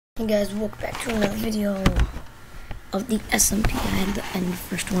Hey guys, welcome back to another video of the SMP. I had to end the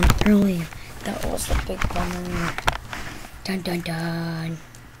first one early. That was the big bummer. Dun dun dun.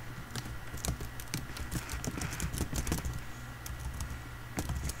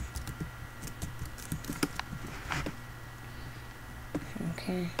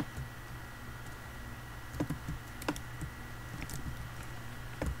 Okay.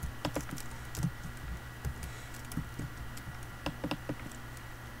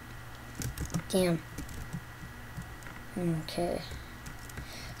 Damn. Okay.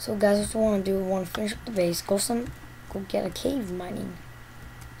 So guys, what I want to do, I want to finish up the base, go get a cave mining.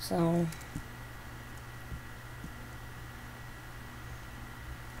 So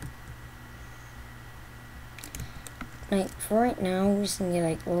like for right now, we just need to get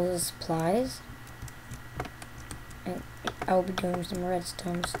like loads of supplies. And I'll be doing some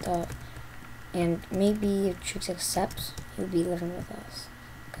redstone stuff. And maybe if Trix accepts, he'll be living with us.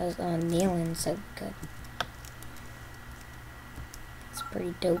 Because Nailen said good. It's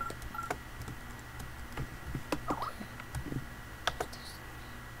pretty dope.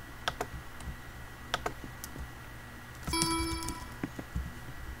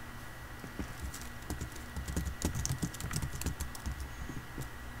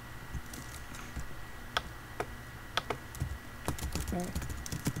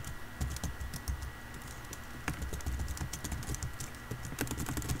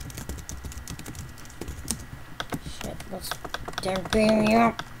 Shit, let's damn bring me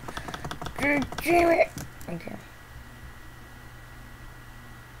up. God damn it. Okay.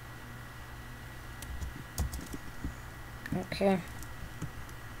 Okay.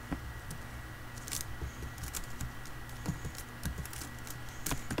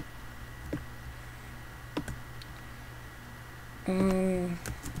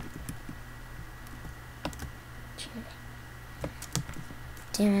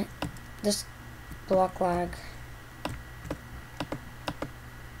 Damn it. This block lag.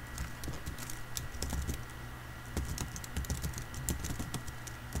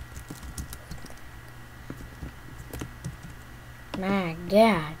 My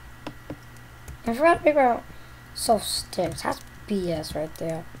god. I forgot to figure out self sticks. That's BS right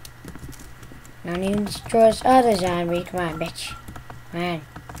there. Now I need to destroy this other zombie. Come on, bitch. Come on.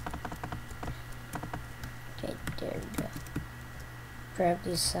 Okay, there we go. Grab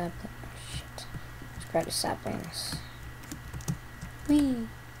these saplings. Oh, shit. Let's grab the saplings. Whee!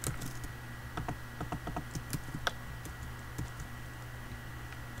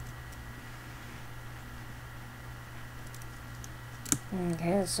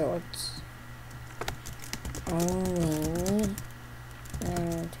 Okay, so it's only me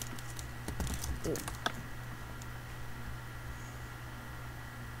and you.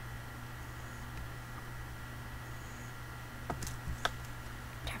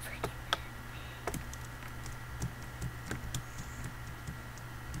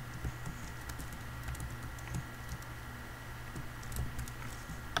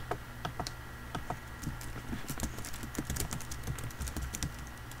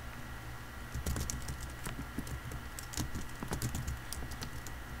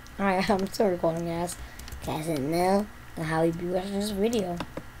 Alright, I'm still recording, guys. Guys didn't know how you'd be watching this video.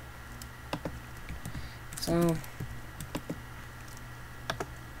 So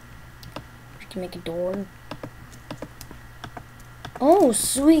we can make a door. Oh,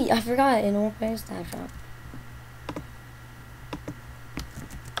 sweet! I forgot an old place that shop.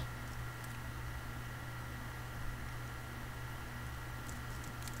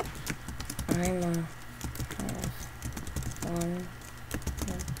 I'm one.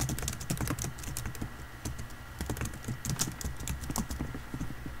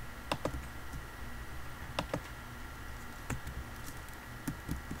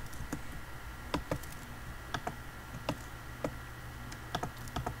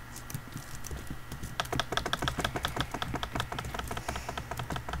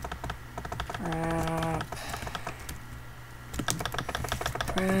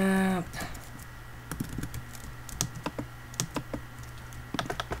 Crap.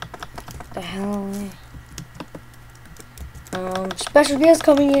 The hell? Special guest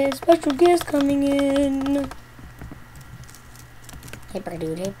coming in. Special guest coming in. Hey, back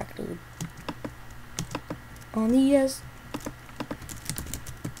dude. Hey, back dude. On the yes.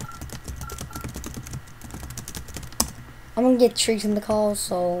 I'm gonna get Trix in the call,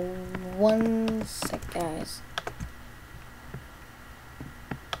 so 1 sec, guys.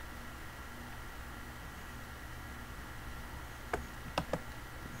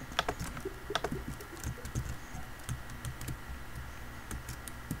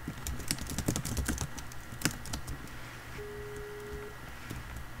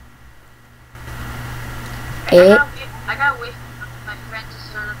 I gotta wait for my friend to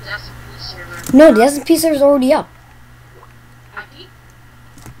start up the SMP server. No, the SMP server's already up. IP?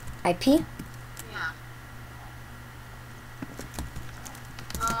 IP? Yeah.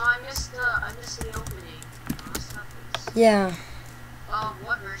 Oh, I missed the opening. Oh, stop this. Yeah.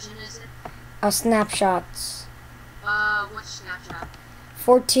 What version is it? Snapshots. Which snapshot?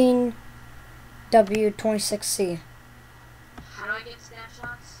 14W26C. How do I get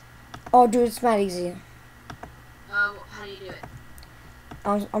snapshots? Oh, dude, it's not easy. How do you do it?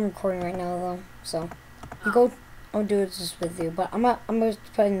 I'm recording right now though, so you Oh. go. I'll do this with you, but I'm gonna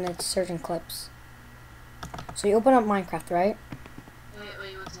put in the certain clips. So you open up Minecraft, right?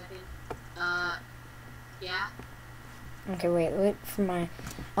 Wait 1 second. Yeah. Okay, wait for my.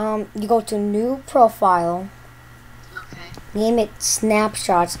 You go to new profile. Okay. Name it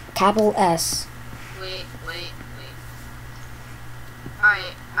Snapshots, capital S. Wait.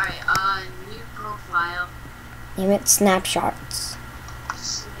 Alright, new profile. Name it Snapshots.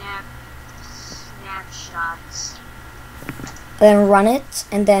 Snapshots. Then run it,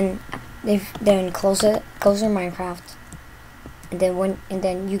 and then close it. Close your Minecraft. And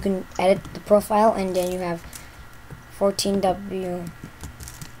then you can edit the profile, and then you have 14W.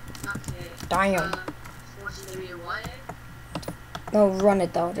 Okay. Damn. 14W what? No, run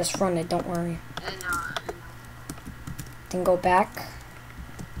it though. Just run it. Don't worry. I know. Then go back.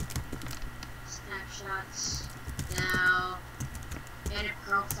 Snapshots. Now, edit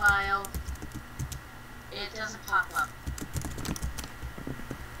profile. It doesn't pop up.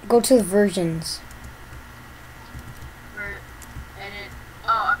 Go to the versions. For edit.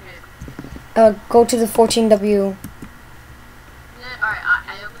 Oh, okay. Go to the 14W. Alright,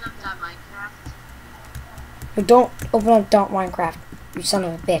 I open up that Minecraft. But don't open up .minecraft. You son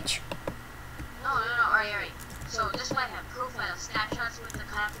of a bitch. No, alright. So this one I have profile snapshots with the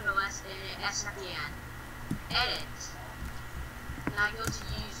capital S and an S at the end. Edit. Now I go to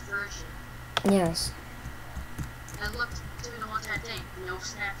use version. Yes. And look through the one thing. No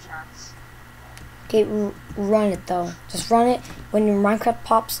snapshots. Okay, run it though. Just run it. When your Minecraft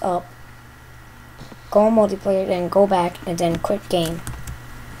pops up, go on multiplayer, then go back, and then quit game.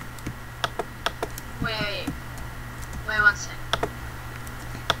 Wait 1 second.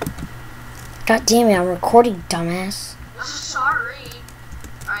 God damn it! I'm recording, dumbass. Sorry.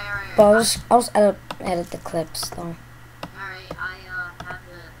 Alright. But I'll just edit the clips though. Alright, I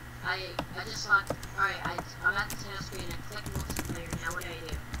just saw. Alright, I'm at the title screen and click multiplayer. Now what do I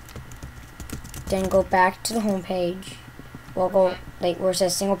do? Then go back to the home page. We'll go Okay. like where it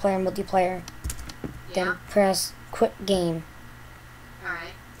says single player, multiplayer. Yeah. Then press quit game.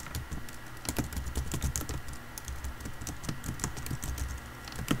 Alright.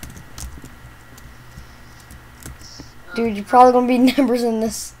 Dude, you're probably gonna be numbers in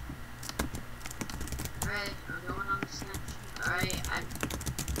this. Alright, I'm going on the Snapchat.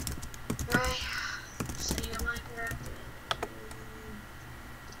 Alright, setting up Minecraft.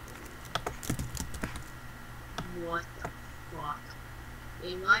 What the fuck?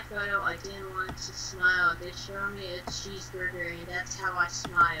 In my photo, I didn't want to smile. They showed me a cheeseburger, and that's how I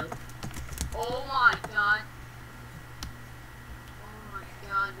smiled. Oh my god. Oh my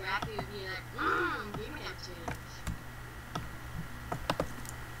god, Rappy would be like, give me that change.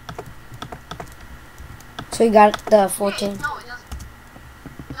 So you got the 14. Wait, no, it doesn't.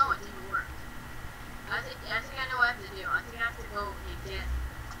 No, it didn't work. I think I know what I have to do. I think I have to go and get.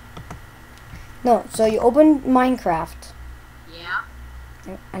 No, so you open Minecraft. Yeah.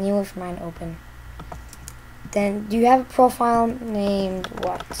 I need to wait for mine to open. Then do you have a profile named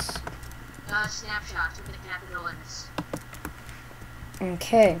what? Snapshots with the capital S.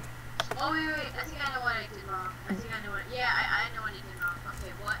 Okay. Oh wait. I think I know what I did wrong. I think I know what. Yeah, I know what I did wrong.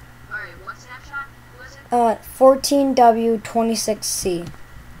 Okay, what? Alright, what snapshot was it? 14W26C.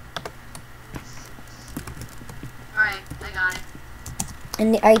 Alright, I got it.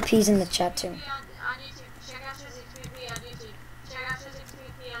 And the IP's in the chat too. On YouTube. Check out 6PP on YouTube. Check out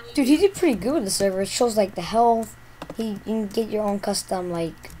 6PP on YouTube. Dude, he did pretty good with the server. It shows like the health. You can get your own custom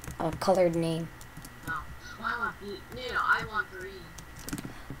like colored name. No. Oh, I want blue. No, I want green.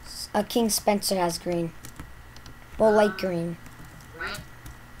 King Spencer has green. Well, light green. Right?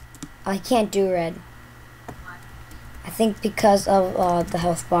 I can't do red. What? I think because of the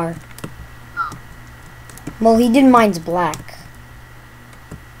health bar. Oh. Well, he did mine's black.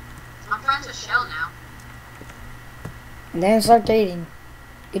 I'm friends with Shell now. And then start dating.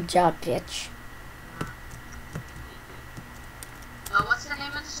 Good job, bitch. What's the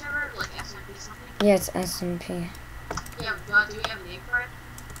name of the server? Like SMP something? Yeah, it's SMP. Yeah, do we have a name for it?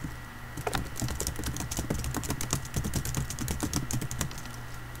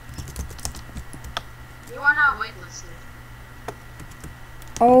 You are not waitlisted.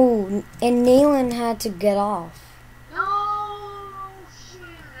 Oh, and Nayland had to get off. No shit.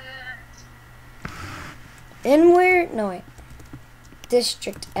 And where? No, wait.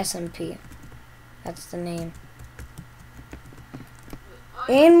 District SMP. That's the name.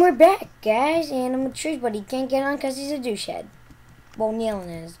 And we're back, guys. And I'm with Trish, but he can't get on because he's a douchehead. Well,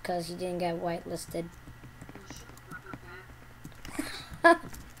 Nayland is because he didn't get whitelisted. Suck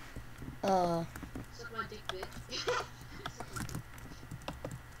my dick, bitch.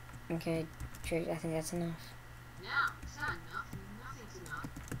 Okay, Trish, I think that's enough. No, it's not enough. Nothing's enough.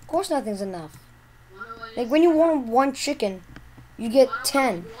 Of course nothing's enough. Wanna know what Like, is- when you want one chicken, you get wanna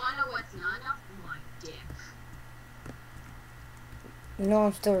 10. You wanna know what's not enough? My dick. You know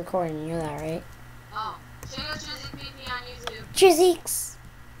I'm still recording, you know that, right? Oh, check out Jizzy PP on YouTube. Chizzeeks!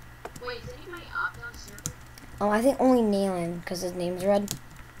 Wait, is anybody opt on server? Oh, I think only Nayland, because his name's red. Dang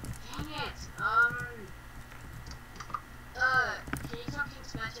it. Can you tell King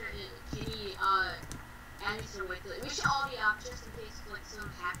Spencer, can he, add me some waitlist? We should all be out just in case, like, some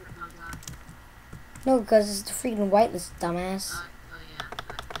hacker comes on. No, because it's the freaking whitelist, dumbass. Oh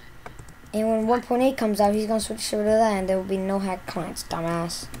yeah. And when 1.8 comes out, he's gonna switch over to that, and there will be no hack clients,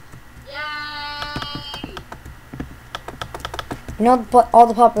 dumbass. Yay! You know, but all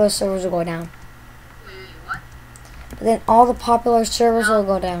the popular servers will go down. Wait, what? But then all the popular servers will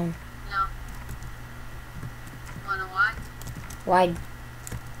go down. No. Wanna know why? Why?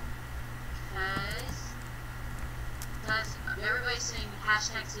 Because everybody's saying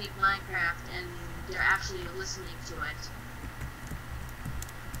hashtag save Minecraft and they're actually listening to it.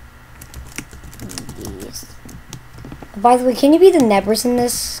 Yes. By the way, can you be the Nebris in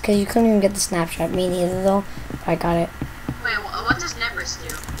this? Because you couldn't even get the snapshot. Me neither, though. I got it. Wait, what does Nebris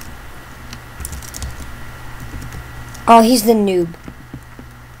do? Oh, he's the noob.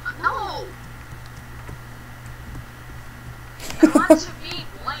 No! I want to be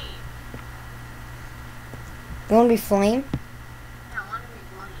Blade. You want to be Flame? I want to be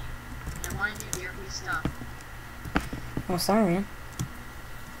Blade. I want to do weird stuff. Oh, sorry, man.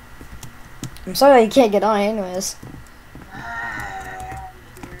 I'm sorry you can't get on anyways.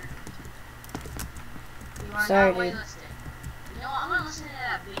 You are Sorry, not dude. waitlisted. You know what? I'm going to listen to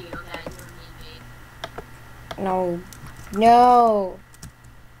that video that you and me made. No. No.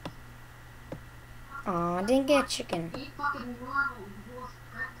 Aw, I didn't get chicken. Be fucking normal, you wolf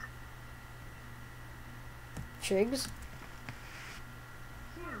prick. Trigs?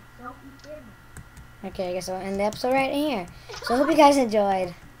 Here, don't be kidding. Okay, I guess I'll end the episode right here. So I hope you guys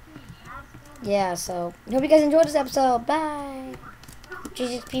enjoyed. Yeah, so hope you guys enjoyed this episode. Bye.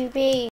 Jesus PvP.